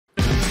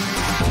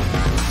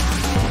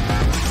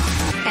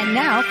And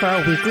now for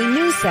our weekly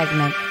news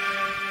segment.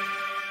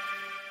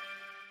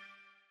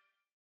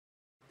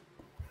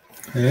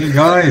 Hey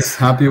guys,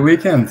 happy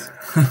weekend.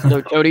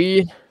 Hello,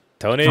 Cody.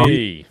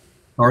 Tony.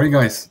 How are you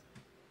guys?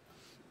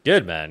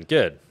 Good, man.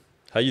 Good.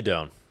 How you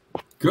doing?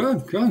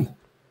 Good.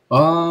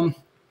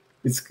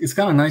 It's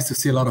kind of nice to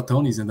see a lot of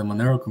Tonys in the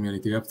Monero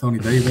community. You have Tony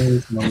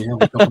Davis, and then we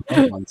have a couple of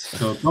other ones.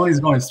 So Tony's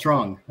going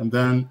strong. And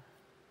then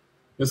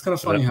it's kind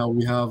of funny how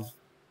we have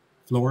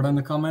Florida in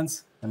the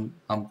comments, and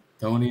I'm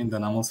Tony, and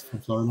then I'm also from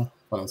Florida.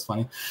 But it was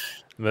funny.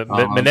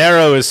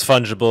 Monero is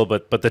fungible,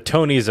 but the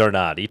Tonys are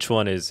not. Each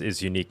one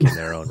is unique in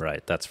their own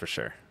right. That's for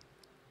sure.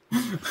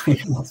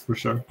 That's for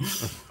sure.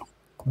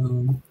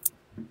 Okay,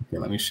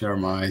 let me share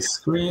my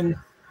screen.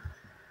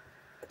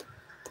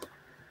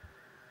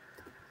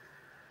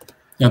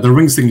 Yeah, the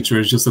ring signature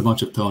is just a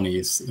bunch of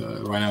Tonys.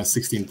 Right now,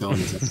 16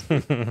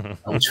 Tonys.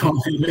 Which one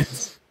it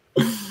is?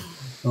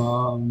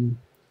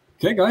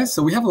 Okay, guys,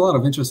 so we have a lot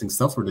of interesting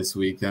stuff for this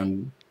week.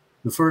 And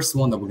the first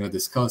one that we're going to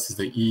discuss is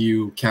the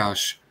EU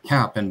cash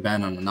cap and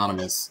ban on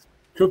anonymous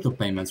crypto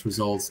payments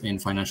results in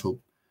financial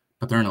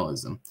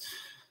paternalism.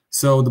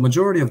 So the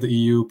majority of the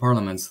EU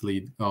Parliament's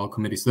lead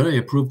committees today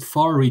approved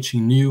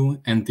far-reaching new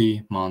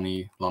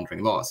anti-money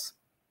laundering laws.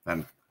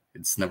 And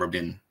it's never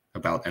been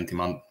about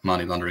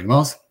anti-money laundering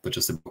laws, but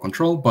just about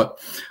control. But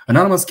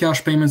anonymous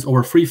cash payments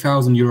over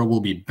 3,000 euro will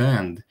be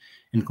banned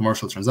in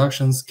commercial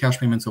transactions. Cash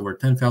payments over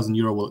 10,000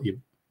 euro will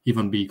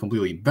even be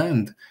completely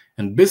banned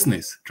in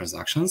business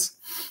transactions.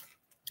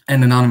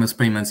 And anonymous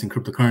payments in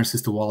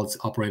cryptocurrencies to wallets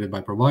operated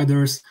by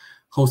providers.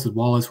 Hosted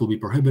wallets will be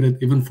prohibited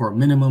even for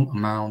minimum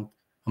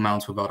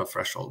amounts without a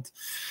threshold.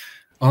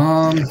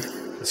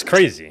 It's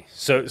crazy.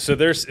 So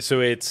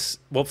it's,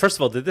 well, first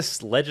of all, did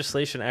this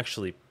legislation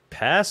actually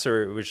pass,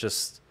 or it was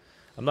just,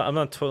 I'm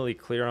not totally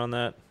clear on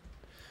that.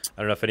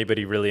 I don't know if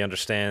anybody really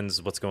understands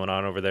what's going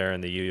on over there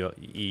in the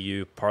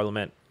EU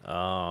Parliament.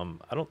 I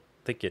don't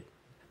think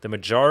the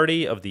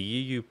majority of the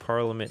EU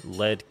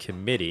Parliament-led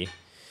committee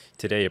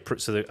today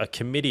approved. So a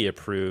committee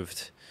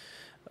approved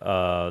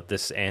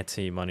this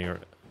anti-money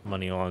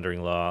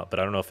laundering law, but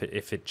I don't know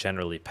if it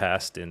generally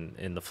passed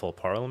in the full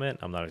Parliament.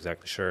 I'm not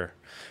exactly sure,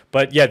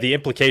 but yeah, the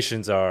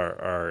implications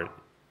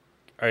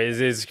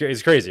is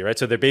crazy, right?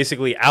 So they're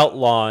basically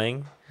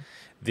outlawing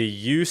the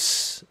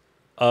use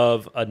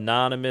of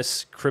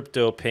anonymous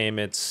crypto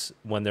payments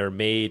when they're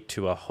made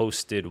to a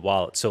hosted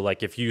wallet. So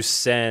like if you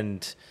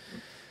send,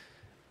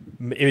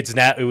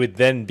 it would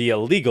then be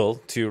illegal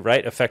to,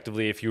 right?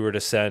 Effectively, if you were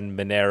to send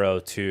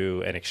Monero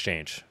to an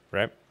exchange,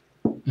 right?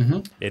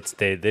 Mm-hmm.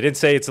 They didn't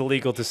say it's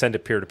illegal to send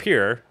it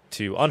peer-to-peer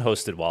to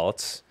unhosted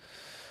wallets,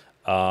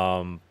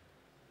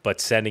 but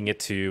sending it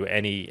to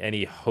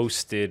any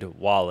hosted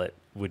wallet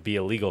would be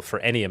illegal for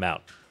any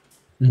amount.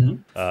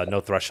 Mm-hmm. No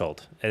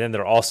threshold. And then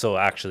they're also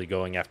actually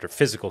going after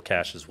physical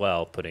cash as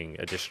well, putting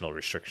additional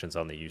restrictions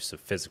on the use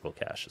of physical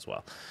cash as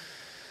well.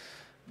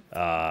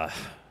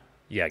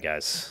 Yeah,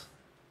 guys,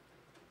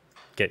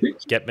 get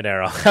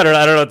Monero. I don't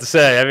know what to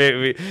say. I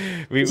mean,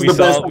 we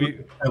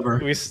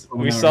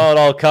saw it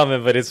all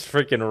coming, but it's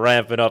freaking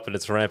ramping up, and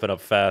it's ramping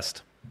up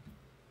fast.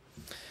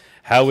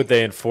 How would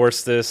they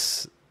enforce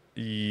this?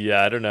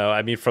 Yeah, I don't know.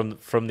 I mean,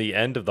 from the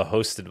end of the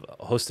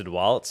hosted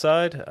wallet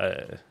side,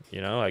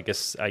 I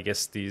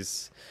guess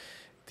these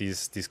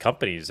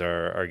companies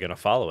are going to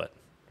follow it,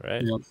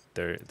 right? Yep.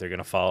 They're going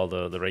to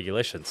follow the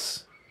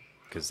regulations,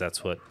 because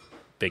that's what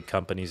big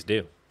companies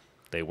do.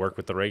 They work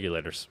with the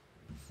regulators.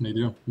 They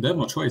do. They have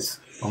no choice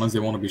unless they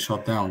want to be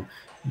shut down.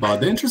 But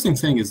the interesting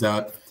thing is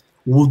that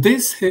will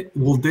this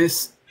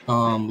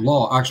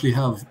law actually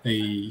have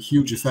a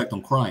huge effect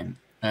on crime?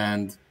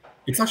 And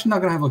it's actually not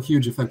going to have a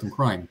huge effect on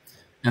crime.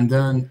 And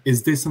then,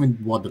 is this something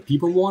what the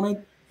people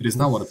wanted? It is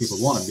not what the people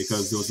wanted,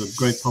 because there was a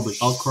great public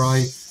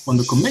outcry when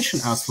the Commission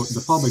asked for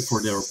the public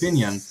for their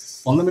opinion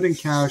on limiting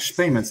cash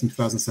payments in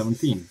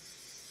 2017.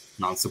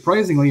 Not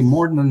surprisingly,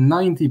 more than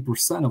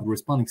 90% of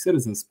responding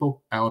citizens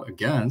spoke out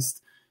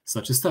against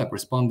such a step.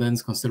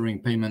 Respondents considering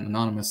payment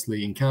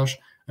anonymously in cash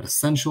an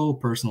essential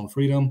personal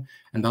freedom,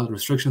 and that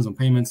restrictions on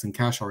payments in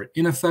cash are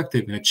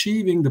ineffective in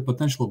achieving the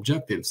potential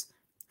objectives: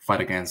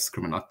 fight against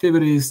criminal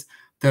activities,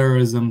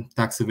 terrorism,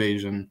 tax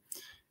evasion,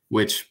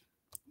 which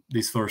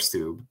these first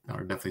two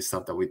are definitely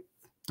stuff that we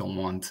don't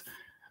want.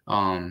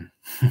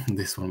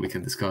 This one we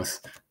can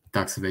discuss,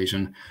 tax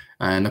evasion.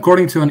 And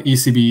according to an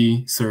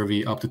ECB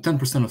survey, up to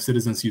 10% of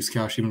citizens use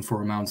cash even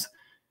for amounts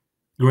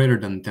greater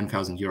than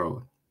 10,000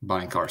 euro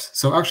buying cars.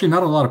 So actually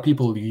not a lot of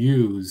people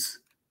use,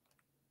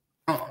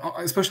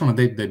 especially on a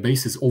day-to-day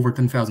basis, over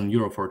 10,000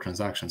 euro for a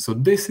transaction. So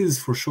this is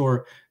for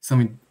sure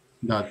something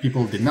that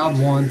people did not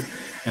want,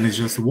 and it's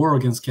just a war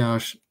against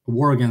cash, a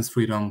war against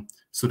freedom,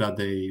 so that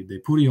they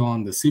put you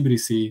on the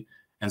CBDC,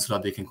 and so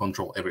that they can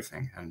control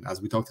everything. And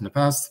as we talked in the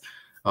past,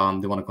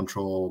 they want to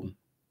control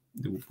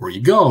where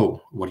you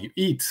go, what you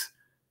eat,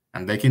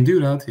 and they can do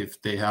that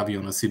if they have you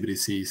on a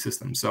CBDC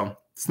system. So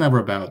it's never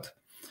about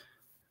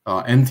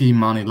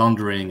anti-money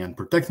laundering and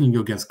protecting you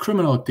against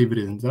criminal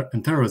activities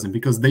and terrorism,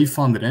 because they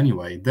fund it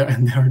anyway.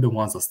 They're the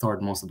ones that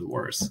start most of the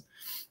wars.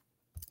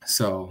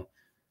 So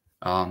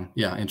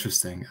Yeah,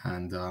 interesting.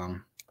 And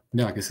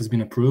yeah, I guess it's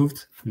been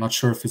approved. I'm not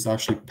sure if it's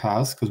actually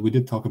passed because we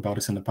did talk about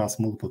this in the past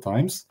multiple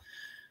times.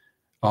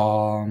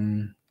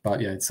 But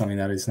yeah, it's something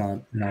that is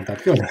not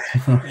that good.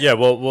 Yeah,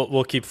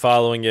 we'll keep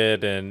following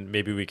it, and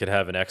maybe we could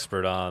have an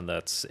expert on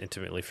that's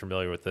intimately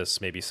familiar with this.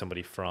 Maybe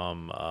somebody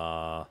from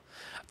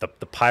the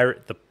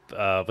pirate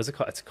what's it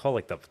called? It's called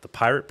like the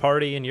pirate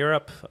party in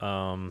Europe.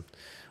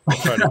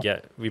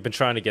 We've been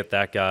trying to get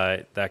that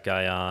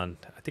guy on.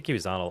 I think he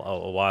was on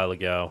a while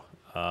ago.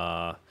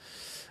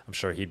 I'm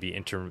sure he'd be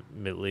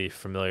intimately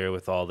familiar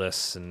with all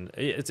this, and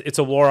it's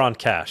a war on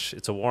cash.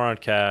 It's a war on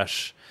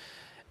cash,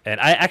 and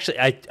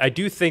I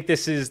do think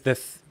this is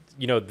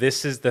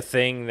this is the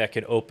thing that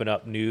could open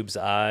up noobs'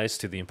 eyes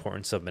to the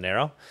importance of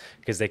Monero,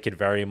 because they could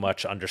very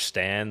much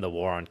understand the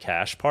war on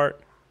cash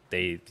part.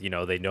 They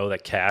know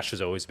that cash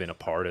has always been a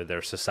part of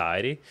their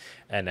society,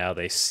 and now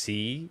they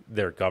see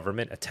their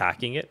government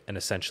attacking it and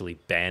essentially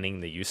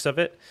banning the use of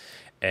it.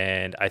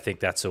 And I think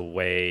that's a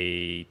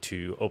way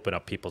to open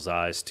up people's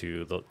eyes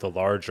to the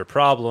larger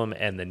problem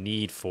and the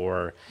need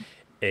for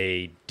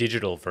a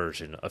digital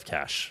version of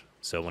cash.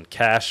 So when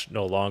cash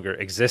no longer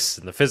exists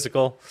in the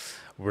physical,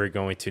 we're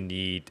going to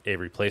need a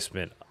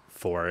replacement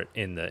for it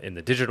in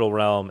the digital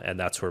realm, and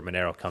that's where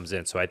Monero comes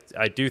in. So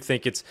I do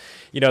think it's,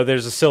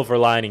 there's a silver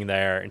lining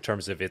there in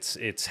terms of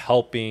it's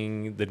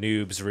helping the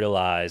noobs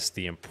realize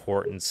the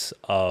importance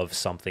of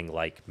something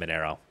like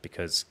Monero,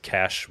 because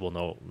cash will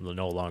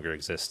no longer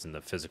exist in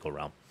the physical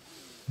realm.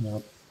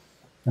 Yep.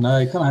 And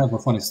I kind of have a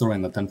funny story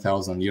in the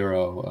 10,000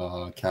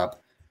 euro cap.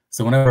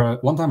 So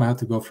one time I had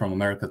to go from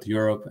America to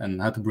Europe,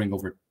 and I had to bring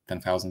over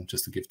 10,000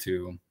 just to give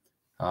to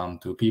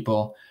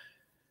people.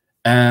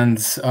 And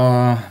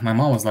my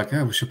mom was like,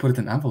 "Yeah, we should put it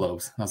in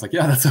envelopes." I was like,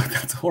 "Yeah, that's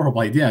a horrible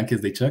idea in case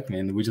they check me."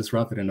 And we just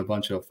wrapped it in a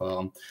bunch of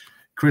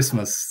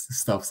Christmas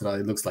stuff so that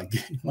it looks like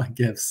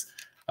gifts.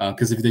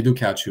 Because if they do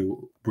catch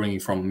you bringing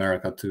from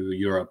America to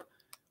Europe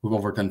with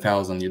over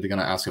 10,000, they're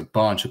gonna ask you a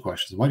bunch of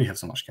questions. Why do you have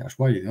so much cash?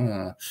 Why do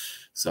you?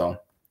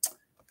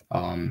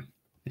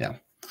 Yeah.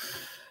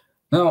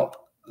 Now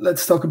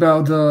let's talk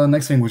about the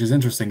next thing, which is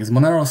interesting. Is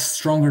Monero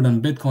stronger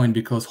than Bitcoin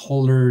because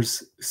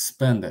holders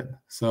spend it?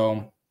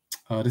 So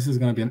this is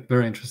going to be a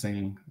very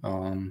interesting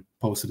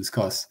post to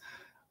discuss.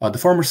 The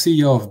former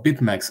CEO of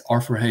BitMEX,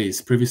 Arthur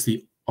Hayes,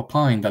 previously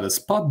opined that a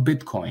spot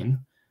Bitcoin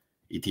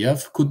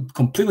ETF could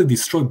completely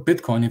destroy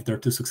Bitcoin if they're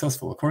too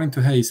successful. According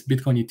to Hayes,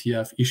 Bitcoin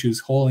ETF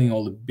issues holding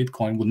all the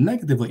Bitcoin would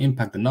negatively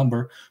impact the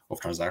number of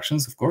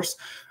transactions, of course,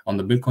 on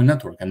the Bitcoin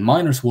network, and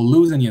miners will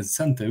lose any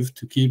incentive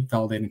to keep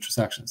validating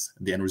transactions.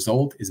 The end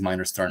result is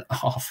miners turn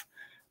off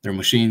their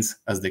machines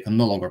as they can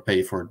no longer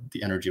pay for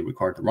the energy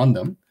required to run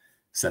them.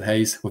 Said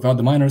Hayes, without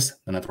the miners,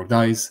 the network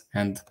dies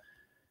and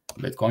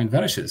Bitcoin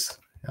vanishes,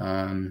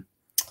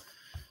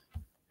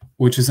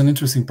 which is an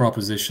interesting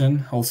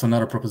proposition. Also,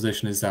 another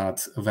proposition is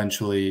that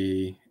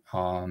eventually,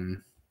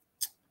 when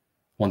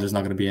there's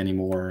not going to be any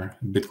more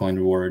Bitcoin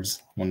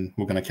rewards, when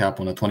we're going to cap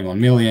on the 21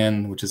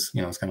 million, which is,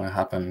 it's going to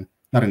happen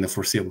not in the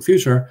foreseeable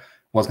future,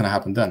 what's going to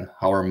happen then?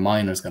 How are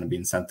miners going to be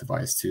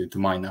incentivized to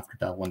mine after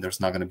that when there's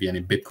not going to be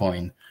any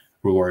Bitcoin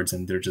rewards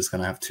and they're just going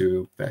to have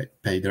to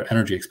pay their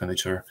energy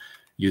expenditure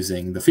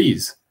using the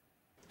fees?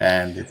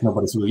 And if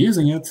nobody's really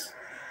using it,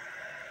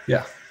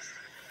 yeah,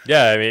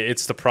 I mean,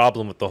 it's the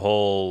problem with the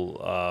whole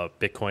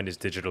Bitcoin is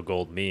digital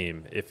gold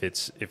meme. If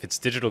it's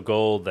digital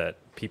gold that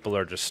people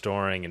are just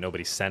storing and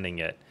nobody's sending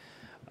it,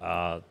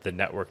 the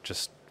network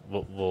just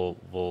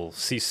will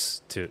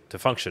cease to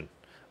function.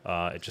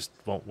 It just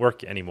won't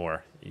work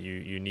anymore.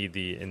 You need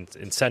the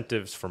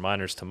incentives for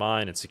miners to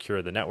mine and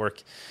secure the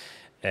network.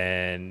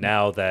 And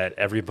now that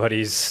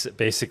everybody's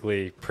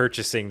basically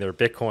purchasing their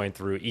Bitcoin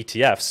through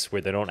ETFs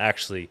where they don't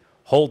actually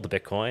hold the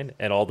Bitcoin,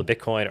 and all the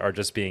Bitcoin are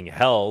just being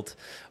held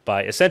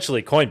by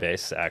essentially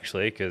Coinbase,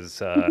 actually,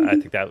 because I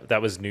think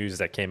that was news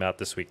that came out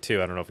this week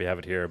too. I don't know if we have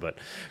it here, but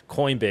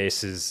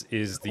Coinbase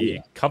is the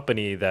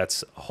company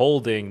that's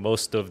holding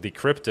most of the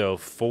crypto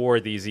for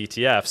these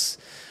ETFs.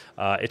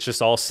 It's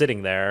just all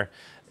sitting there,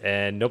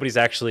 and nobody's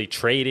actually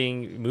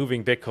trading,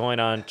 moving Bitcoin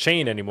on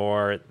chain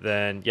anymore.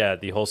 Then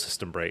the whole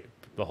system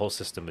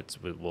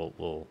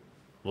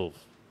will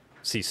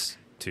cease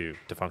to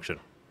function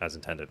as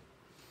intended.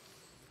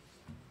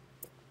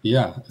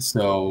 Yeah,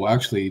 so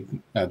actually,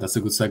 that's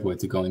a good segue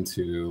to go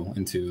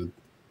into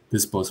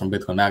this post from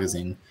Bitcoin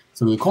Magazine.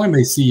 So the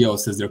Coinbase CEO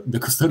says they're the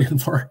custodian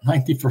for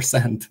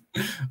 90%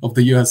 of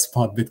the US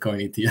spot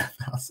Bitcoin ETF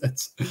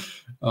assets,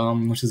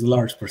 which is a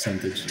large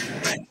percentage.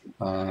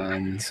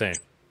 Insane.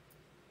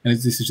 And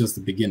this is just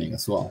the beginning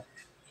as well.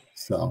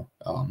 So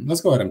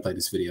let's go ahead and play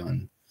this video.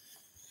 And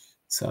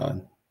it's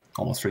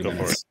almost 3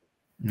 minutes.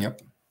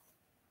 Yep.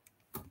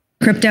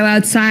 crypto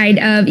outside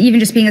of even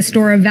just being a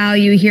store of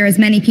value here, as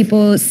many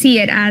people see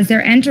it as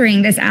they're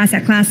entering this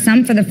asset class,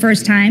 some for the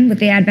first time with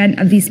the advent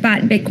of these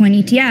spot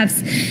Bitcoin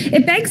ETFs.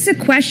 It begs the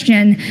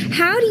question,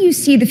 how do you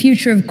see the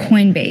future of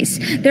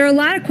Coinbase? There are a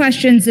lot of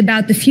questions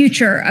about the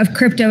future of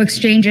crypto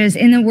exchanges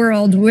in the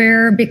world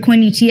where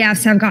Bitcoin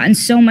ETFs have gotten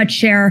so much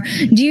share.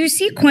 Do you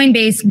see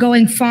Coinbase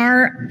going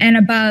far and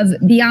above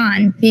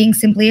beyond being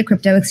simply a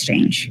crypto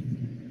exchange?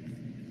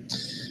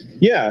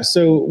 Yeah,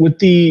 so with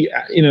the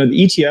the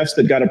ETFs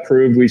that got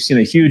approved, we've seen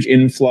a huge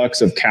influx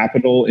of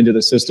capital into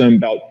the system.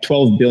 About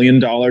 $12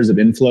 billion of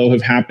inflow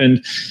have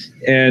happened.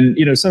 And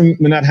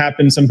when that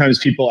happens, sometimes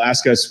people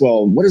ask us,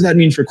 well, what does that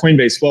mean for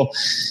Coinbase? Well,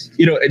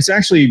 it's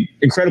actually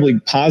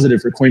incredibly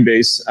positive for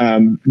Coinbase.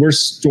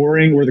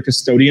 We're the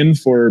custodian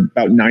for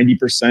about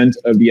 90%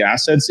 of the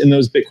assets in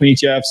those Bitcoin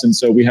ETFs. And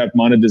so we have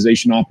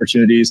monetization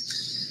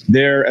opportunities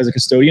there as a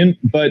custodian,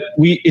 but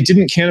it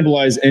didn't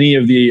cannibalize any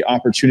of the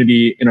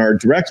opportunity in our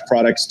direct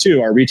products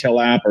too, our retail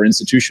app, our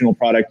institutional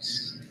product.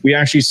 We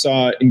actually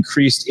saw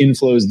increased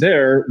inflows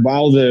there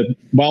while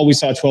we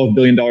saw $12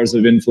 billion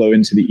of inflow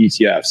into the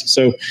ETFs.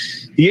 So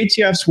the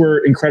ETFs were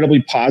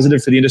incredibly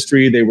positive for the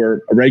industry. They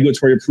were a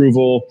regulatory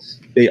approval.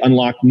 They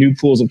unlocked new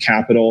pools of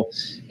capital.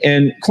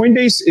 And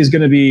Coinbase is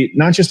going to be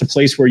not just a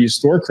place where you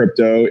store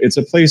crypto, it's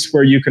a place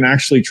where you can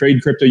actually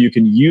trade crypto. You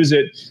can use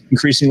it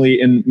increasingly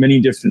in many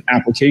different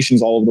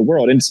applications all over the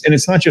world. And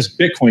it's not just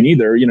Bitcoin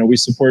either. We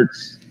support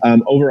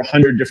over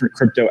 100 different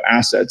crypto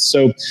assets.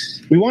 So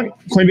we want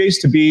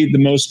Coinbase to be the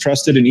most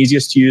trusted and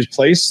easiest to use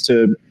place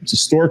to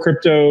store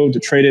crypto, to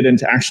trade it, and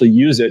to actually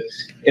use it.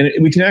 And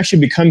we can actually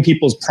become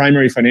people's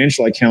primary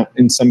financial account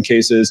in some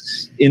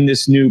cases in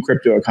this new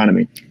crypto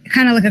economy.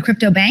 Kind of like a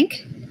crypto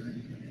bank?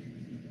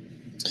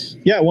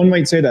 Yeah, one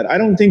might say that. I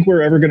don't think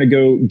we're ever going to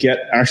go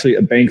get actually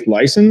a bank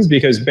license,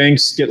 because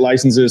banks get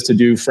licenses to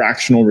do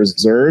fractional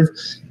reserve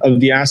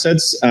of the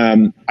assets. I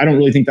don't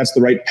really think that's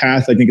the right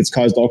path. I think it's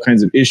caused all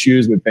kinds of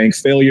issues with bank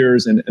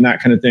failures and that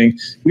kind of thing.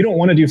 We don't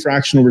want to do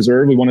fractional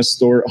reserve. We want to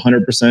store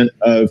 100%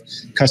 of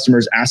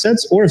customers'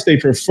 assets, or if they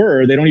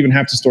prefer, they don't even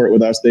have to store it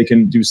with us. They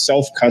can do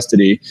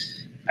self-custody.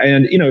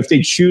 And if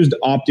they choose to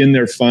opt in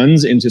their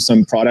funds into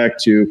some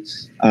product to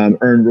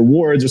earn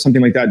rewards or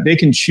something like that, they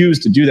can choose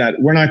to do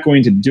that. We're not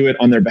going to do it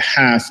on their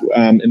behalf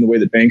in the way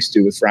that banks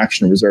do with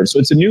fractional reserve. So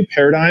it's a new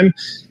paradigm.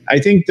 I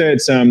think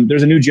that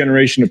there's a new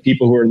generation of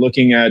people who are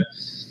looking at,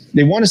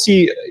 they want to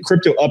see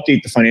crypto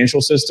update the financial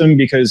system,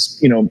 because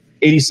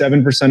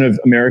 87% of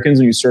Americans,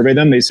 when you survey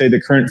them, they say the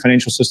current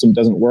financial system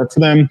doesn't work for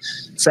them.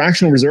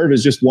 Fractional reserve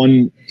is just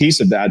one piece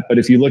of that. But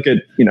if you look at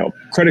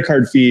credit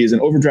card fees and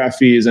overdraft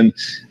fees, and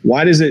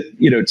why does it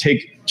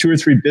take 2 or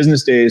 3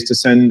 business days to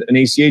send an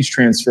ACH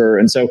transfer?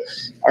 And so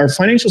our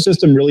financial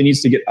system really needs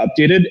to get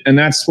updated. And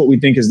that's what we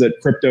think is that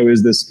crypto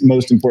is this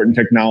most important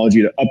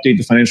technology to update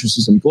the financial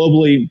system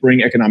globally,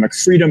 bring economic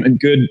freedom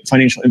and good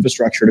financial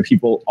infrastructure to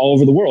people all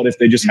over the world if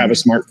they just have a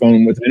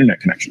smartphone with an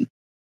internet connection.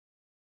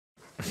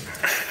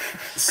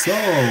 So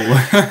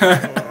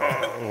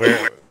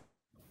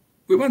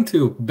we went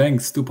to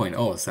Banks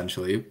 2.0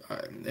 essentially.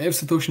 If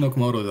Satoshi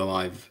Nakamoto is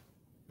alive,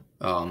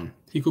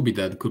 he could be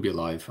dead, could be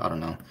alive, I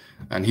don't know.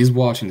 And he's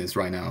watching this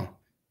right now.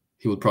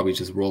 He would probably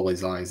just roll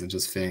his eyes and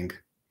just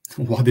think,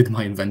 what did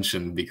my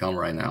invention become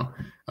right now?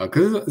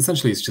 Because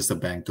essentially it's just a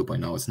Bank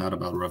 2.0. It's not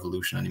about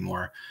revolution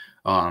anymore.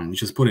 You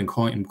just put in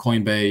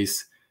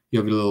Coinbase, you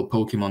have a little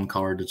Pokemon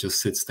card that just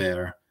sits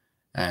there.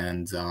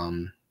 And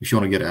if you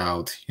want to get it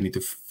out, you need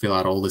to fill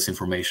out all this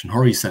information. Who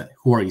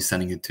are you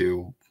sending it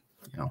to?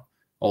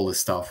 All this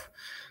stuff.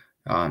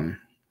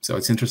 So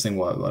it's interesting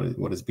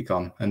what it's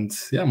become. And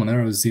yeah,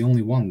 Monero is the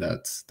only one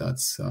that's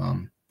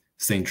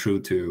staying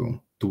true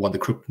to what the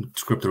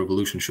crypto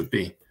revolution should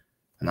be.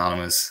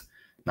 Anonymous,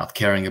 not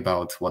caring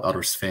about what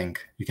others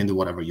think. You can do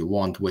whatever you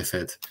want with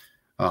it.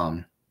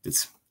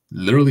 It's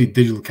literally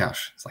digital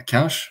cash. It's like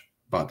cash,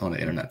 but on the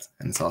internet,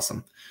 and it's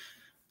awesome.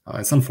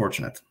 It's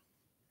unfortunate.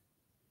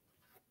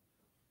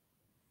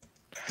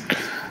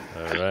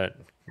 All right,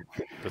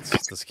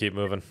 let's keep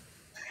moving.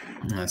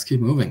 Let's keep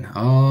moving.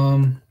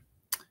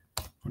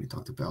 We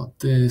talked about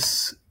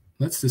this.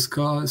 Let's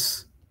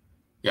discuss.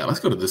 Yeah, let's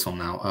go to this one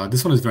now.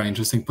 This one is very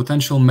interesting.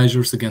 Potential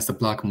measures against the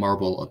black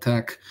marble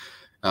attack.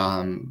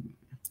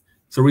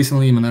 So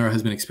recently, Monero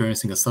has been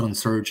experiencing a sudden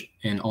surge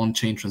in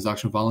on-chain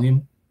transaction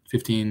volume,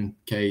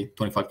 15K,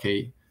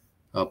 25K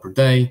per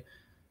day,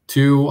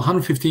 to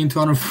 115 to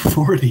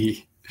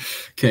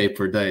 140K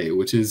per day,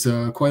 which is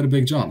quite a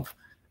big jump.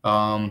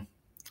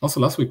 Also,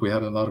 last week we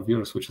had a lot of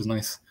viewers, which is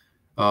nice.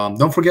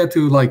 Don't forget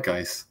to like,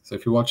 guys. So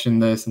if you're watching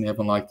this and you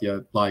haven't liked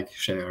yet, like,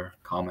 share,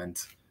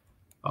 comment.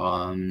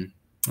 And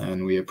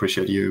we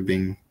appreciate you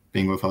being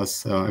with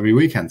us every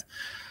weekend.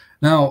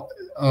 Now,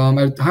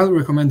 I highly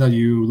recommend that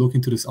you look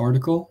into this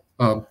article,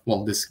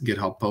 this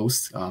GitHub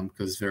post,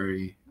 because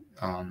very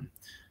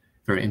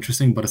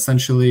interesting. But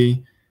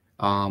essentially,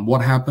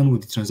 what happened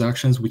with the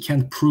transactions, we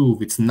can't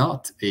prove it's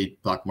not a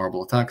black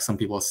marble attack. Some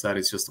people said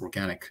it's just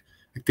organic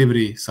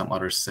activity. Some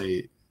others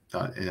say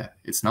that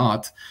it's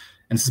not.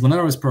 And since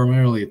Monero is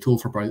primarily a tool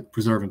for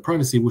preserving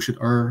privacy, we should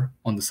err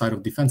on the side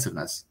of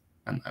defensiveness.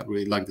 And I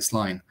really like this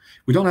line.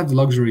 We don't have the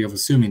luxury of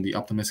assuming the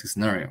optimistic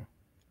scenario,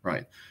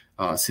 right?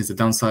 Since the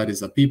downside is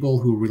that people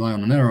who rely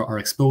on Monero are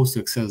exposed to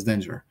excess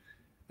danger.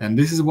 And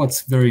this is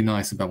what's very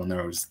nice about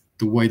Monero, is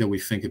the way that we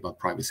think about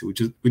privacy.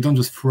 We don't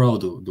just throw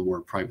the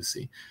word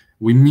privacy.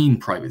 We mean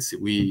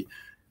privacy.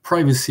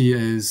 Privacy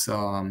is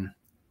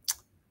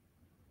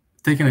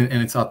taken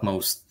in its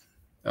utmost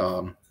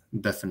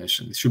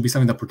definition. It should be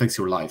something that protects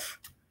your life.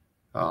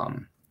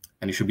 And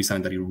it should be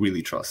something that you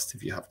really trust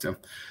if you have to.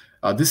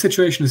 This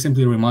situation is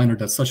simply a reminder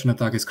that such an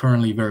attack is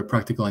currently very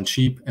practical and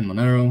cheap in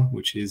Monero,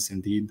 which is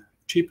indeed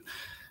cheap.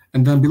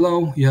 And then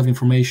below, you have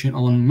information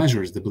on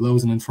measures. The below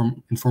is an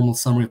informal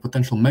summary of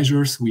potential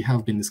measures we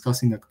have been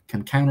discussing that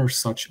can counter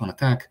such an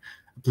attack,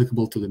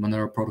 applicable to the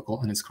Monero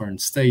protocol in its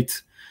current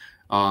state.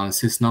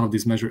 Since none of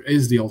these measures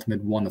is the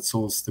ultimate one that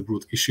solves the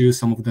root issue,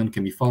 some of them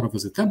can be thought of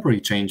as a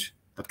temporary change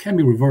that can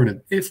be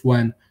reverted if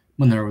when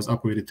Monero is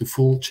upgraded to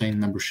full chain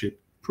membership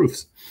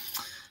proofs.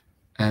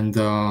 And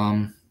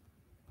I'm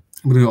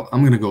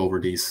gonna go over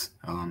these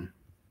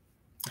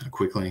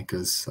quickly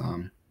because.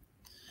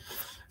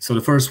 So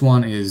the first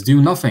one is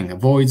do nothing,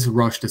 avoids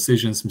rush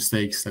decisions,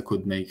 mistakes that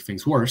could make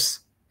things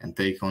worse, and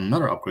take on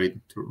another upgrade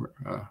to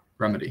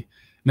remedy.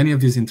 Many of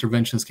these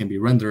interventions can be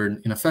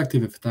rendered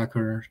ineffective if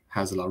attacker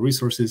has a lot of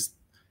resources.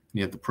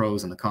 You have the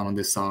pros and the con on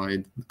this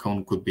side. The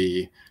con could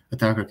be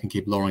attacker can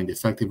keep lowering the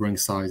effective ring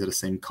size at the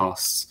same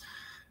costs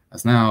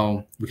as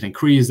now. We can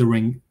increase the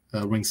ring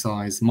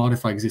size,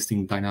 modify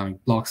existing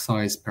dynamic block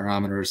size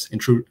parameters,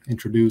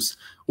 introduce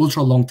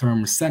ultra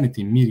long-term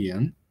sanity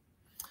median.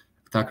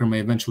 Attacker may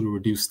eventually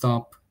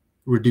reduce/stop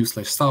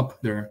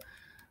their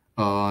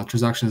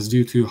transactions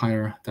due to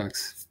higher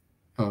tax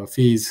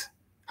fees.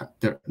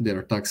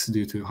 Their tax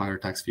due to higher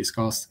tax fees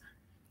cost.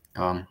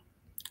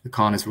 The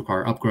con is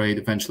require upgrade.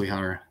 Eventually,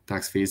 higher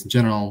tax fees in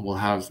general will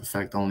have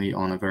effect only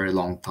on a very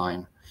long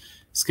time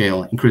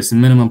scale. Increase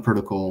in minimum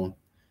protocol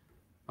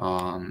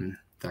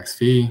tax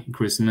fee.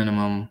 Increase in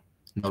minimum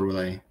node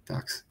relay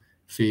tax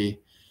fee.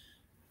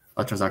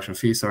 Transaction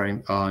fee.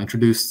 Sorry.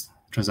 Introduce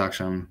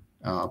transaction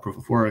proof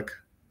of work.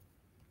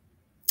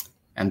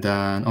 And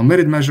then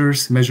omitted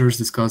measures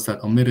discussed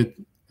that omitted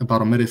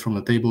from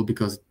the table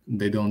because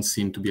they don't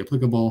seem to be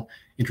applicable.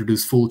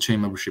 Introduce full chain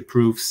membership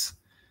proofs,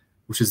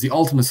 which is the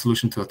ultimate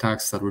solution to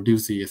attacks that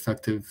reduce the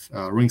effective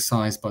ring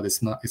size, but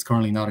it's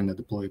currently not in a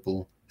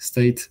deployable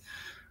state.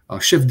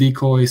 Shift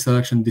decoy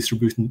selection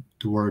distribution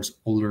towards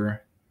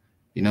older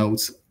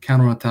nodes.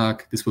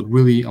 Counterattack. This would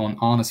really on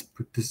honest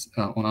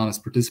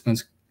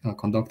participants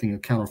conducting a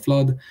counter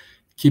flood,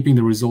 keeping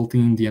the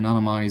resulting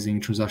de-anonymizing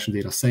transaction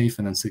data safe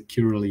and then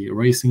securely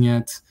erasing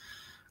it.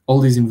 All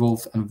these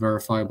involve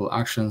unverifiable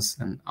actions,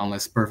 and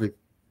unless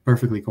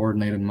perfectly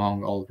coordinated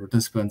among all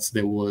participants,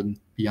 they would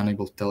be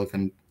unable to tell if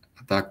an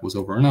attack was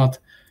over or not.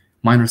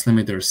 Miners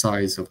limit their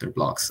size of their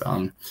blocks.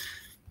 I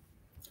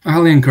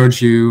highly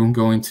encourage you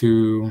going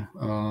to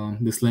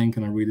this link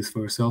and read this for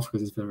yourself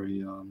because it's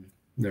very,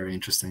 very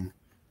interesting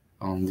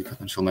on the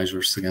potential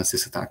measures against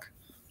this attack.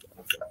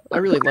 I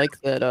really like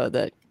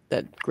that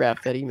that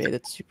graph that he made.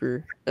 That's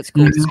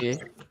cool to see.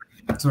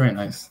 That's very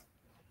nice.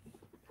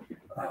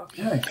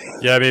 Okay.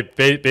 Yeah, I mean,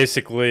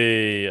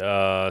 basically,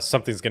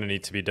 something's going to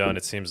need to be done.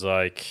 It seems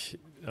like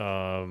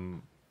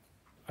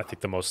I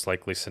think the most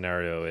likely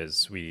scenario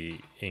is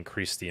we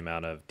increase the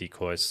amount of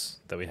decoys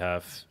that we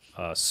have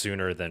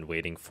sooner than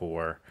waiting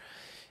for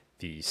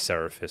the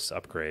Seraphis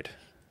upgrade.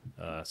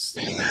 I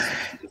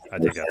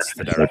think that's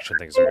the direction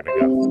things are going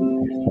to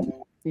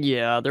go.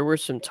 Yeah, there were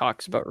some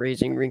talks about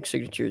raising ring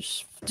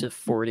signatures to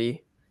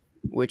 40,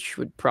 which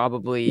would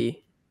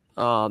probably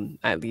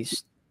at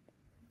least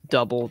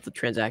double the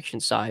transaction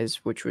size,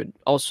 which would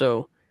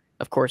also,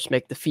 of course,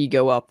 make the fee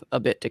go up a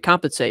bit to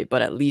compensate,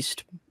 but at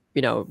least,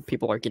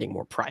 people are getting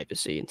more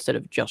privacy instead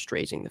of just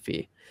raising the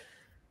fee.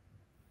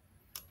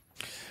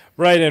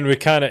 Right, and we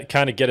kind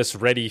of get us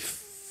ready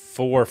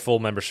for full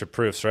membership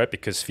proofs, right?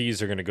 Because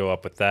fees are going to go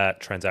up with that,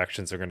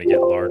 transactions are going to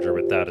get larger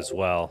with that as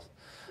well.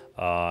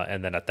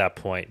 And then at that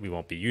point, we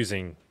won't be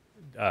using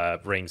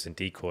rings and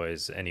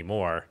decoys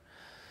anymore.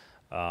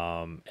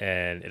 And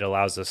it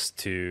allows us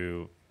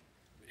to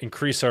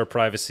increase our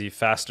privacy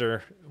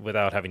faster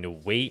without having to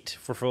wait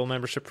for full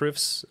membership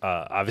proofs.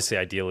 Obviously,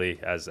 ideally,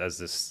 as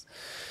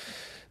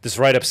this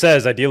write-up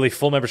says, ideally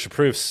full membership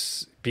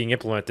proofs being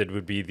implemented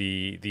would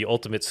be the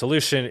ultimate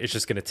solution. It's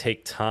just going to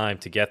take time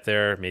to get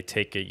there. It may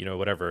take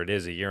whatever it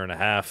is, a year and a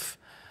half.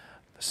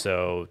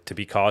 So to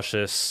be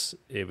cautious,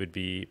 it would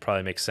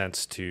probably make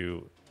sense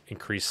to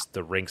increase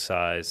the ring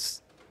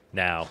size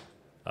now,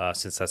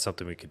 since that's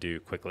something we could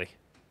do quickly.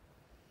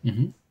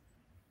 Mm-hmm.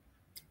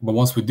 But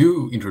once we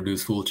do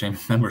introduce full chain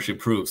membership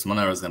proofs,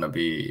 Monero is going to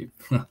be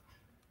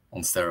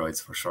on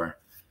steroids for sure.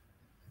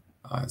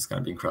 It's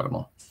going to be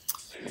incredible.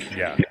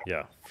 Yeah,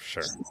 for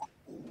sure.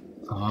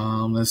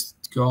 Let's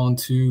go on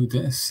to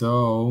this.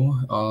 So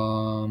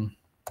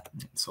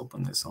let's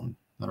open this on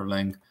another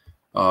link.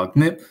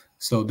 GNIP.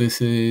 So this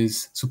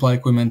is supply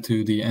equipment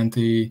to the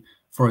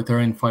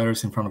anti-authoritarian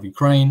fighters in front of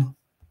Ukraine.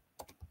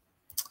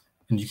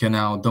 and you can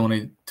now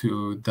donate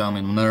to them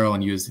in Monero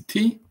and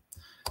USDT.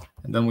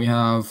 And then we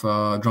have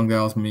Drunk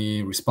Dials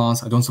Me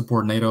response. I don't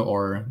support NATO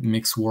or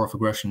mixed war of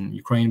aggression in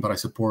Ukraine, but I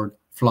support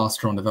Floss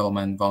drone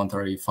development,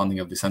 voluntary funding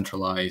of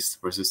decentralized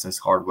resistance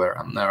hardware,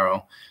 and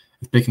Monero.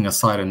 If picking a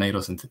side in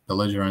NATO's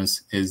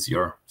belligerence is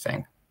your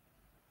thing.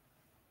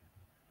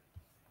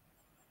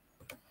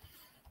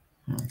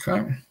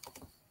 Okay.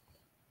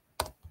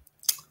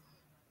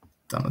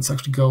 Then let's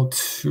actually go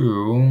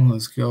to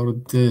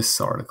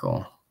this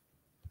article.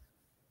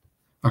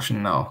 Actually,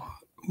 no.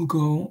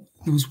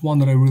 There was one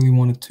that I really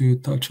wanted to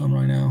touch on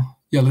right now.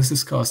 Yeah, let's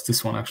discuss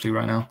this one actually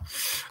right now.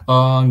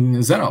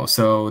 Zano.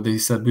 So they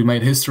said we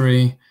made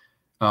history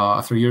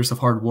after years of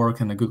hard work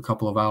and a good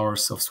couple of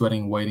hours of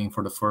sweating, waiting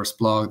for the first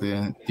blog.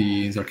 The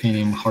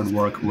Zarkanium hard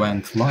work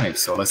went live.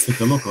 So let's take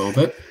a look a little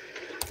bit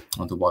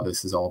onto what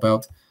this is all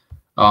about.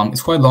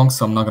 It's quite long,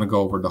 so I'm not going to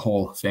go over the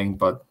whole thing,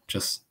 but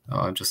just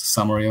a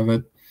summary of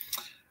it.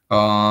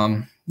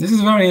 This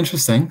is very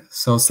interesting.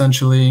 So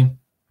essentially,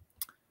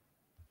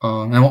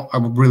 and I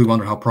would really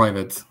wonder how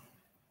private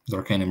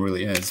Zarkanium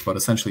really is, but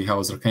essentially how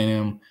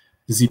Zarkanium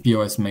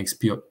ZPOS makes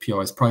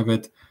POS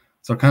private.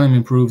 Zarkanium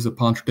improves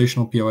upon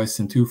traditional POS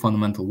in two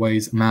fundamental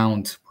ways: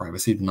 amount,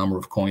 privacy, the number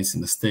of coins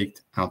in the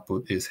staked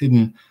output is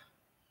hidden;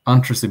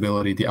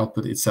 untraceability, the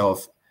output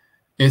itself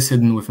is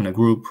hidden within a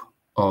group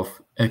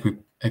of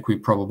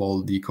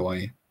equiprobable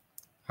decoy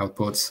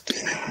outputs.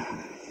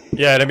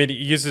 Yeah, and I mean it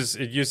uses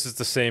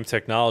the same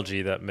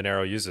technology that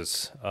Monero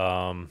uses.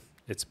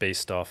 It's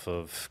based off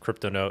of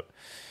CryptoNote.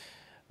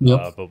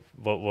 Yep.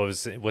 But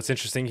what's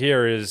interesting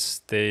here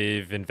is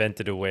they've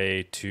invented a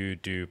way to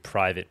do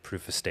private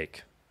proof of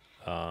stake.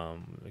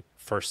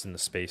 First in the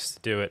space to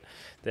do it.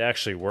 They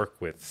actually work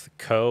with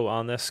Co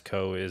on this.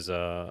 Co is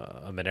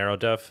a Monero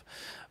dev.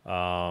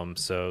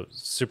 So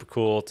super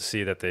cool to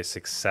see that they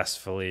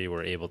successfully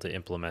were able to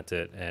implement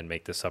it and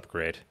make this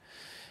upgrade.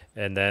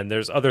 And then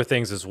there's other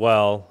things as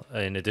well,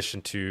 in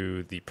addition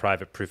to the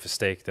private proof of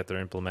stake that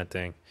they're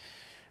implementing.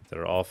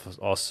 They're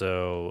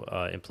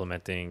also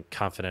implementing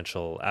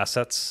confidential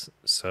assets.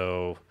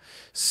 So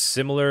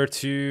similar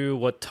to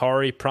what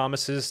Tari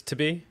promises to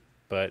be,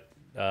 but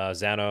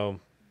Zano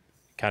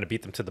kind of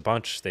beat them to the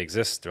punch. They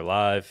exist, they're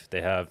live,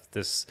 they have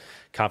this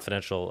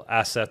confidential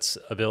assets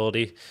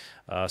ability.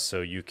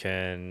 So you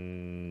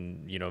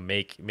can,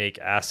 make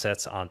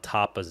assets on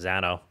top of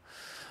Zano,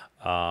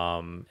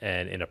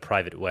 and in a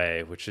private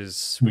way, which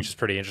is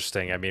pretty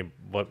interesting. I mean,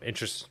 what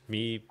interests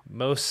me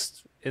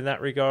most in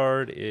that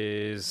regard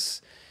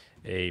is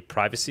a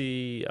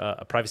privacy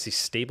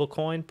stable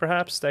coin,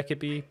 perhaps, that could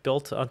be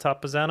built on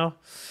top of Zano.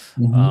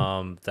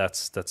 Mm-hmm.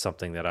 That's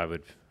something that I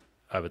would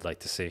like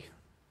to see.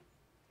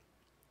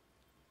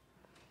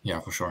 Yeah,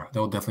 for sure. That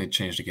will definitely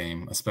change the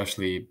game,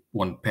 especially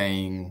when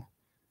paying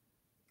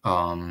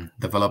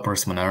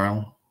developers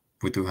Monero.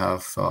 We do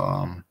have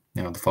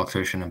the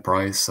fluctuation in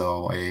price,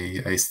 so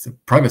a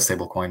private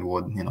stablecoin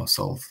would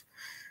solve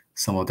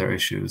some of their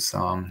issues.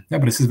 Yeah,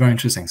 but this is very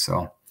interesting.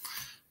 So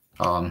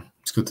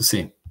it's good to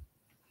see.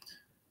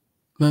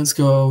 Let's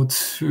go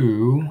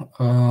to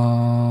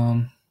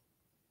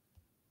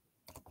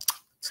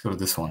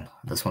this one.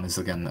 This one is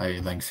again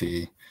a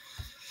lengthy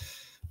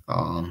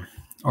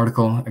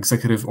article.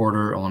 Executive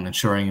order on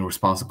ensuring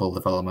responsible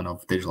development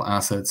of digital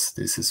assets.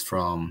 This is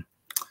from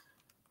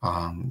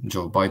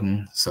Joe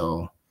Biden.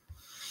 So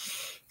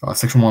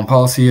Section 1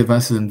 policy: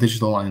 advances in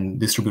digital and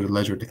distributed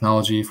ledger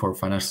technology for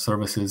financial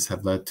services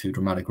have led to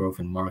dramatic growth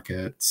in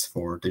markets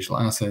for digital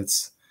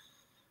assets.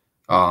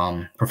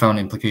 Profound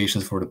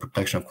implications for the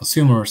protection of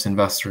consumers,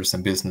 investors,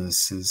 and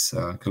businesses,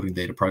 including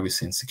data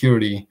privacy and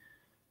security,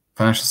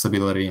 financial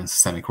stability and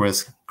systemic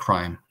risk,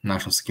 crime,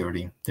 national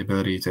security, the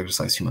ability to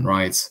exercise human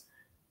rights,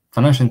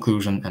 financial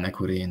inclusion and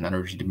equity in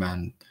energy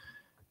demand,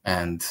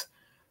 and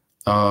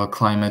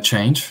climate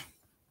change.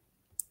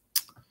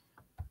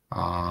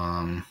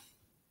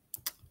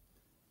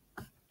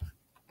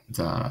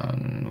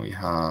 Then we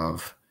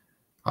have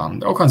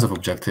all kinds of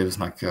objectives,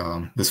 like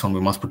this one: we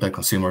must protect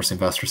consumers,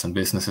 investors, and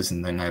businesses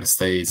in the United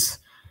States.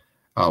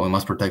 We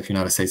must protect the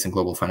United States and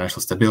global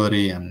financial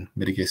stability and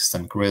mitigate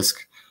systemic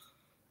risk.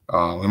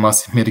 We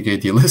must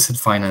mitigate the illicit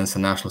finance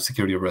and national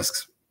security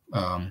risks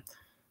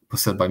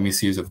posed by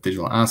misuse of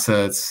digital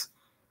assets.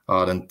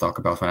 Then talk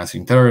about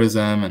financing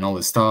terrorism and all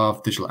this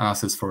stuff, digital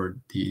assets for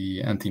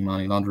the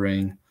anti-money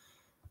laundering.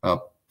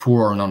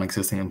 Poor or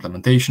non-existing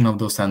implementation of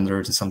those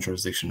standards in some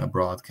jurisdiction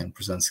abroad can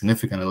present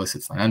significant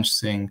illicit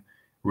financing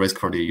risk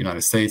for the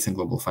United States and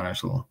global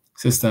financial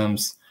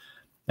systems.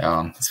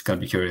 It's going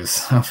to be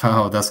curious of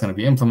how that's going to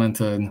be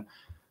implemented.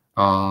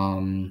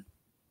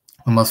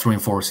 We must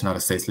reinforce United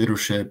States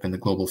leadership in the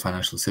global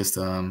financial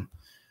system.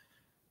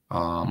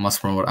 Must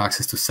promote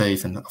access to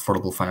safe and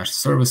affordable financial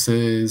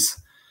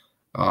services.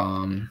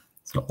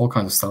 So all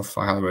kinds of stuff.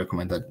 I highly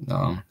recommend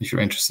that if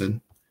you're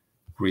interested,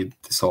 read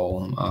this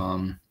whole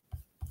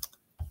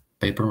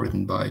paper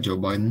written by Joe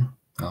Biden.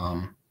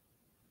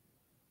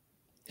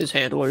 His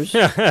handlers.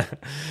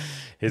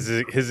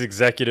 his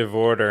executive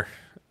order.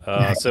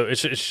 So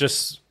it's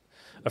just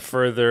a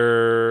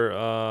further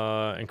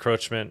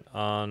encroachment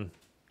on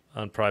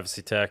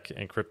privacy tech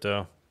and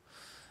crypto.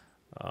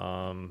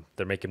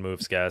 They're making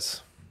moves,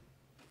 guys.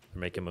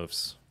 They're making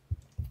moves.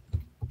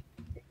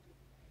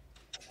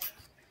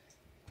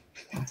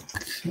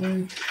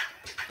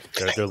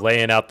 They're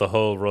laying out the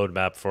whole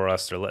roadmap for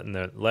us. They're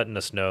letting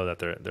us know that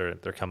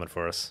they're coming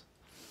for us.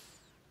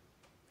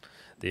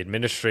 The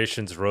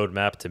administration's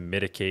roadmap to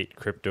mitigate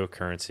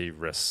cryptocurrency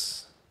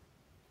risks.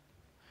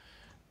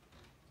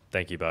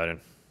 Thank you, Biden.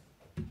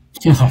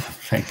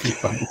 Thank you,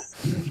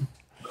 Biden.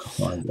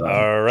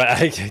 All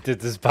right.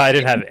 Does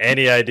Biden have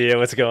any idea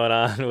what's going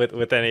on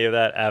with any of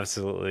that?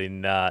 Absolutely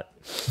not.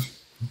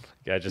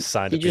 Guy just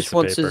signed. He a piece just of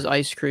wants paper. his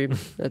ice cream.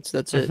 That's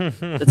it.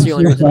 That's the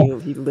only reason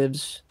he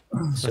lives,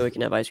 so he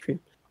can have ice cream.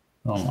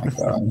 Oh my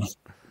god.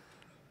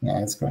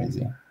 Yeah, it's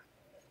crazy.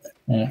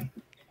 Yeah.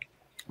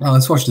 Now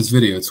let's watch this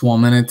video. It's 1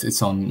 minute.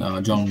 It's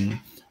on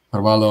John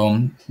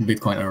Carvalho.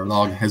 Bitcoin error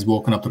log has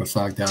woken up to the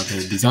fact that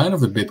the design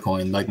of the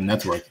Bitcoin Lightning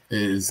Network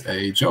is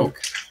a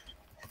joke.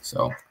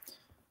 So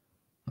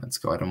let's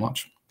go ahead and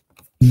watch.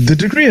 The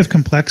degree of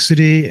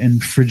complexity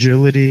and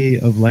fragility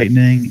of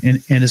Lightning,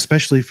 and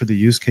especially for the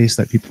use case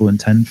that people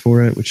intend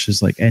for it, which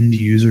is like end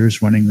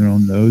users running their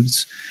own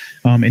nodes,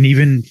 and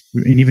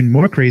even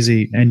more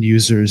crazy end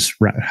users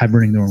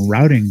running their own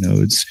routing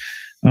nodes.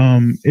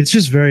 It's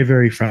just very,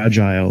 very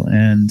fragile.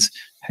 And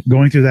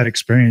going through that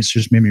experience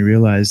just made me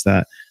realize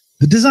that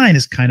the design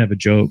is kind of a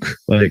joke.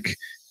 Like,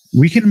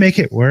 we can make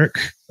it work.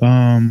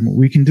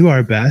 We can do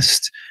our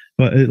best.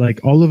 But like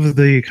all of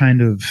the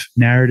kind of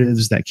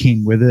narratives that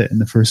came with it in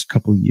the first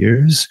couple of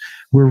years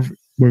were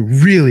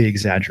really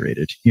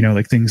exaggerated. You know,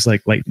 like things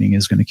like Lightning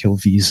is going to kill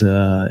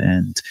Visa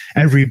and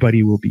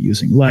everybody will be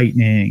using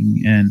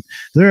Lightning. And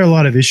there are a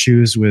lot of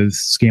issues with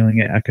scaling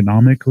it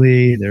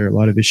economically. There are a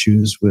lot of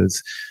issues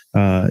with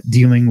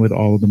dealing with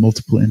all of the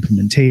multiple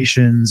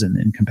implementations and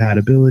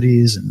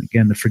incompatibilities. And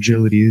again, the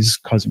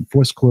fragilities causing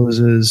force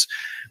closes,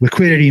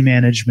 liquidity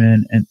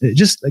management, and it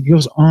just like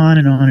goes on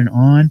and on and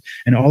on.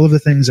 And all of the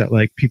things that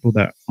like people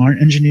that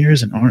aren't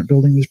engineers and aren't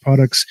building these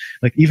products,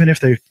 like even if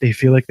they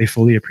feel like they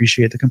fully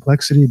appreciate the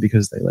complexity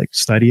because they like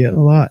study it a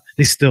lot,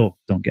 they still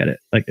don't get it.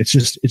 Like it's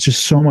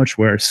just so much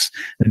worse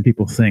than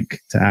people think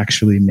to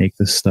actually make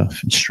this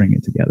stuff and string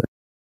it together.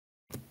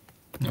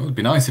 It would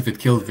be nice if it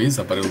killed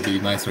Visa, but it would be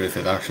nicer if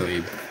it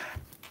actually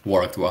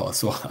worked well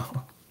as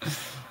well.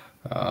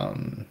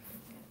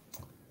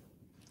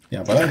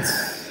 Yeah, but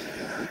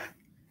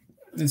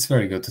it's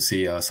very good to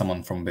see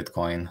someone from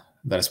Bitcoin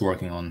that is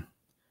working on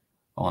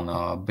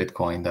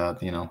Bitcoin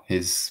that, you know,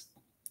 he's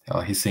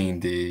seeing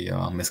the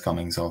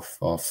miscomings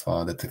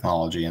of the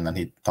technology, and then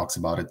he talks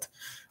about it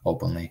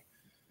openly.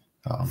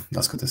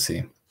 That's good to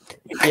see.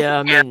 Yeah,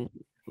 I mean,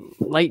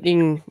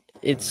 Lightning,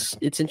 it's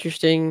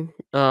interesting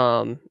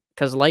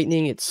because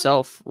Lightning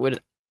itself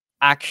would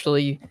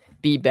actually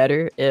be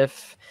better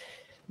if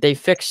they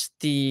fixed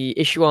the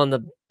issue on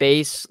the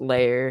base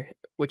layer,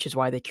 which is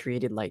why they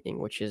created Lightning,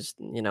 which is,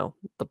 you know,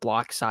 the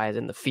block size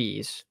and the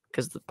fees.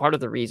 Because part of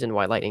the reason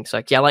why Lightning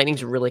sucks, yeah,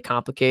 Lightning's really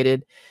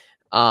complicated,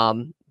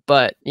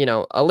 but you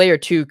know, a layer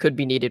 2 could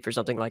be needed for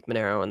something like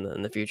Monero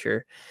in the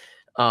future.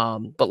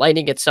 But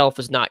Lightning itself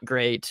is not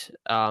great.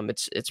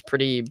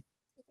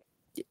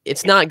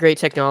 It's not great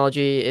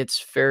technology.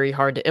 It's very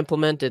hard to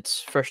implement. It's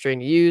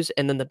frustrating to use.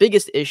 And then the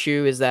biggest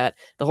issue is that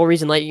the whole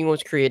reason Lightning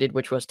was created,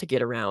 which was to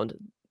get around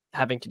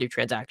having to do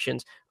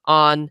transactions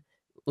on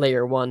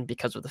layer 1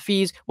 because of the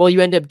fees, well, you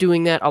end up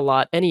doing that a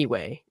lot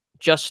anyway.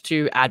 Just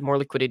to add more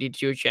liquidity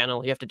to your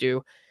channel, you have to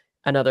do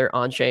another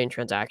on-chain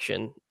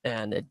transaction,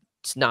 and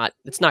it's not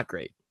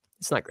great.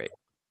 It's not great.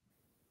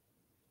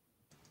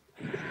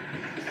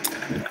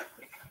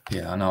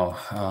 Yeah, I know.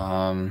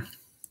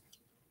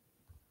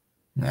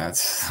 Yeah,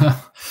 it's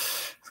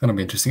it's gonna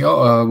be interesting.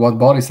 Oh, what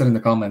Body said in the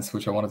comments,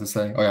 which I wanted to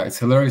say. Oh yeah, it's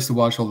hilarious to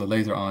watch all the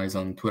laser eyes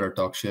on Twitter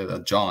talk shit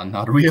at John,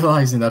 not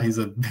realizing that he's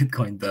a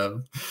Bitcoin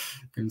dev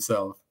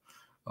himself.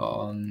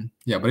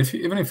 Yeah, but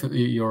even if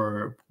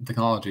your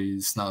technology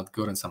is not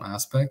good in some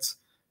aspects,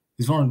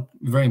 it's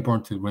very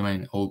important to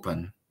remain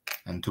open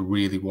and to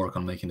really work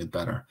on making it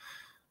better,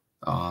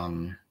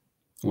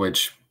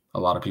 which a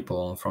lot of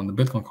people from the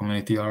Bitcoin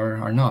community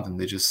are not, and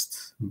they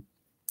just,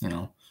 you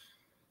know,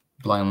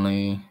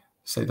 blindly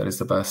say that it's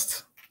the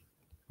best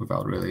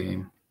without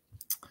really,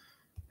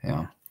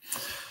 yeah.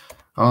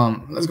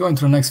 Let's go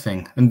into the next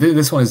thing, and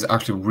this one is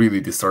actually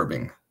really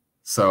disturbing.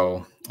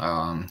 So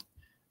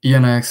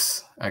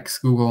ENS x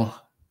Google.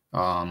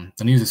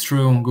 The news is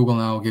true. Google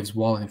now gives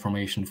wallet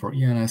information for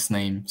ENS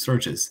name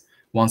searches,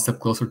 one step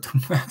closer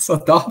to mass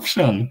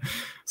adoption.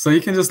 So you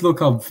can just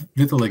look up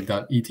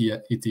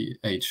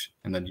Vitalik.eth,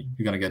 and then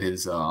you're gonna get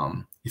his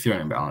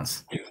Ethereum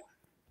balance.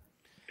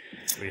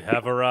 We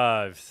have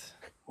arrived.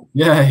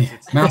 Yay!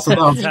 Mass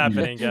adoption. It's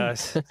happening,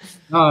 guys.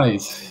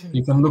 Nice.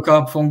 You can look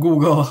up on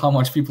Google how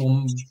much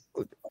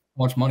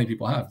money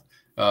people have.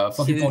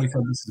 Some people only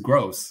said this is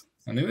gross,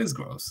 and it is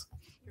gross.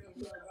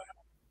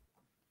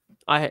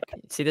 I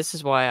see. This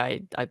is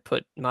why I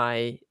put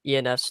my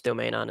ENS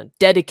domain on a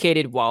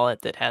dedicated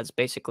wallet that has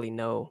basically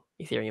no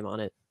Ethereum on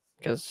it,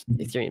 because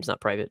Ethereum's not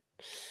private.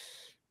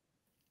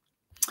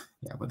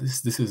 Yeah, but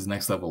this is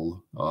next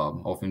level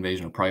of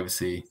invasion of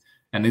privacy,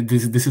 and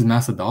this is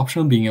mass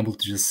adoption. Being able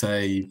to just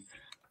say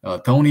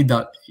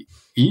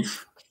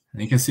Tony.eth,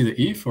 and you can see the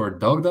eth or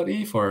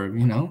dog.eth, or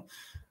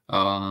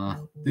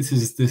this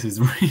is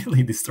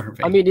really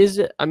disturbing. I mean, is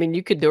it? I mean,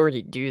 you could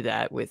already do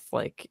that with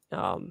like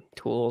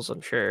tools,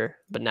 I'm sure,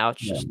 but now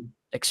it's just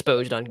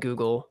exposed on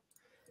Google.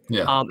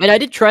 Yeah. And I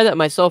did try that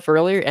myself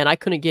earlier, and I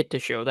couldn't get to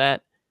show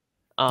that.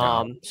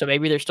 So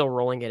maybe they're still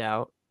rolling it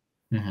out.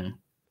 Mm-hmm.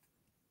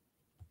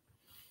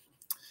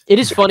 It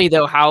is funny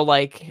though how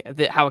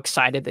how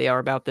excited they are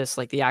about this.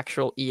 Like the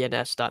actual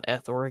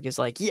ens.eth.org is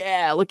like,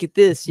 yeah, look at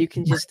this. You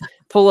can just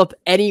pull up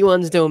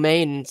anyone's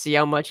domain and see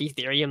how much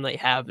Ethereum they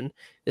have. And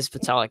this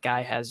Vitalik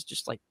guy has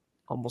just like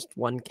almost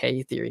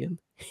 1K Ethereum.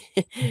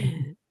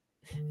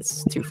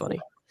 It's too funny.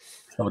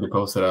 Somebody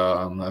posted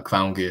a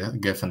clown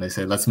gif, and they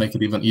say, "Let's make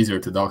it even easier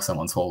to dog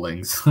someone's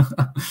holdings."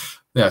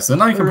 Yeah, so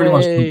now you can pretty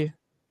much,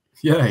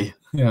 yay,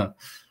 yeah.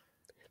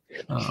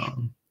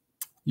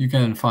 You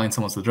can find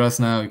someone's address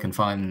now. You can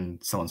find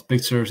someone's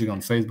pictures. You go on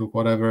Facebook,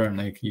 whatever,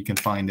 and you can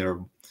find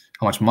how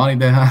much money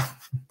they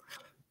have.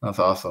 That's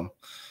awesome.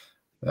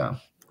 Yeah,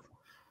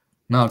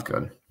 not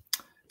good.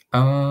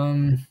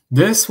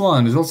 This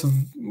one is also,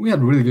 we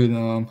had really good.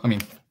 I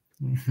mean,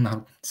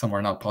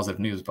 not positive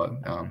news, but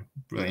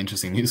really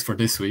interesting news for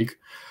this week.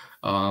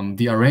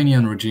 The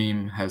Iranian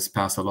regime has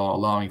passed a law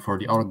allowing for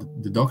the auto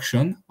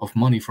deduction of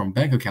money from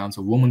bank accounts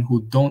of women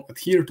who don't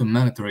adhere to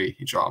mandatory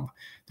hijab.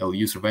 They'll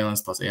use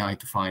surveillance plus AI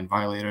to find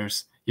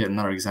violators. Yet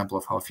another example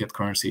of how fiat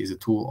currency is a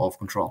tool of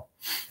control.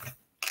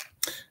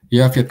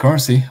 Yeah, fiat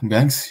currency,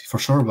 banks for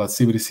sure, but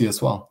CBDC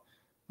as well.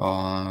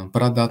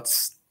 But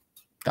that's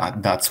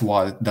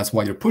why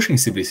they're pushing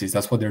CBDCs.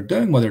 That's what they're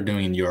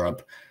doing in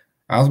Europe.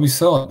 As we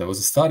saw, there was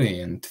a study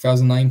in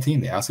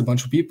 2019. They asked a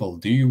bunch of people,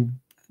 do you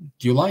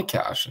like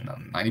cash? And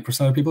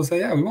 90% of people say,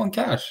 yeah, we want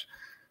cash.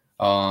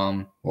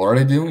 What are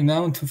they doing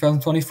now in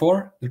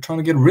 2024? They're trying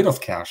to get rid of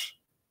cash,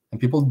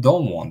 and people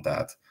don't want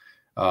that,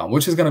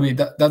 which is going to be,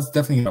 that's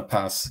definitely going to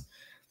pass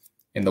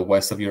in the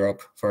west of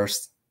Europe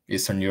first.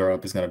 Eastern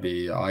Europe is going to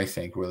be, I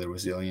think, really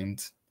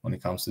resilient when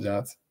it comes to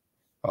that,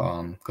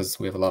 because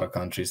we have a lot of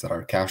countries that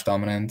are cash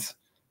dominant.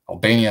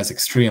 Albania is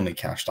extremely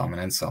cash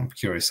dominant, so I'm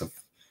curious of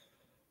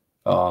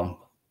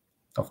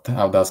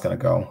how that's gonna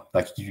go.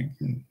 Like,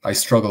 I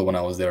struggled when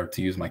I was there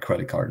to use my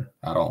credit card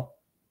at all.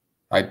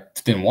 I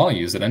didn't want to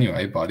use it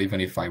anyway, but even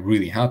if I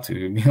really had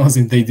to, because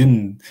they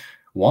didn't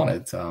want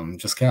it,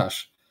 just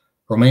cash.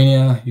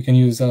 Romania, you can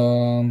use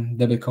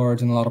debit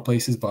cards in a lot of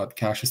places, but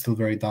cash is still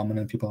very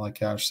dominant. People like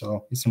cash,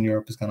 so Eastern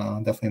Europe is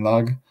gonna definitely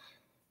lag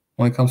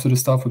when it comes to this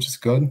stuff, which is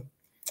good.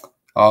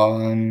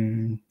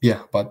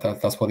 Yeah, but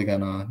that's why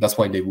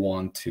they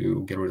want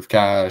to get rid of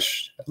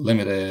cash,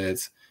 limit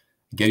it,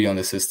 get you on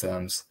the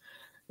systems.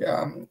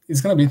 Yeah,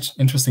 it's going to be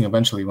interesting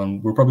eventually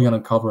when we're probably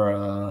going to cover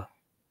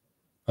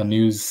a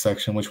news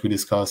section which we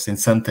discuss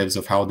incentives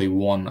of how they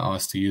want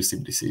us to use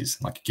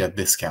CBDCs, like get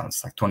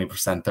discounts, like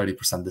 20%,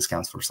 30%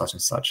 discounts for such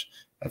and such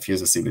if you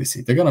use a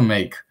CBDC. They're going to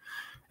make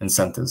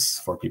incentives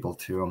for people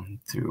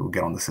to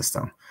get on the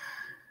system.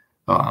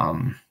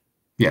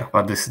 Yeah,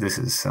 but this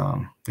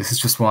is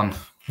just one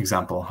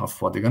example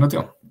of what they're going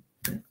to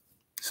do.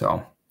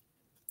 So,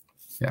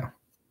 yeah.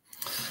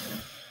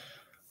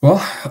 Well,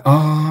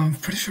 I'm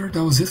pretty sure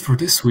that was it for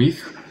this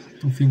week.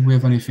 Don't think we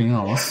have anything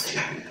else.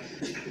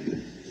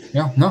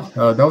 Yeah, no,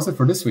 that was it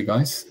for this week,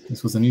 guys.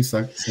 This was a new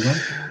segment.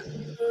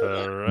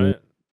 All right.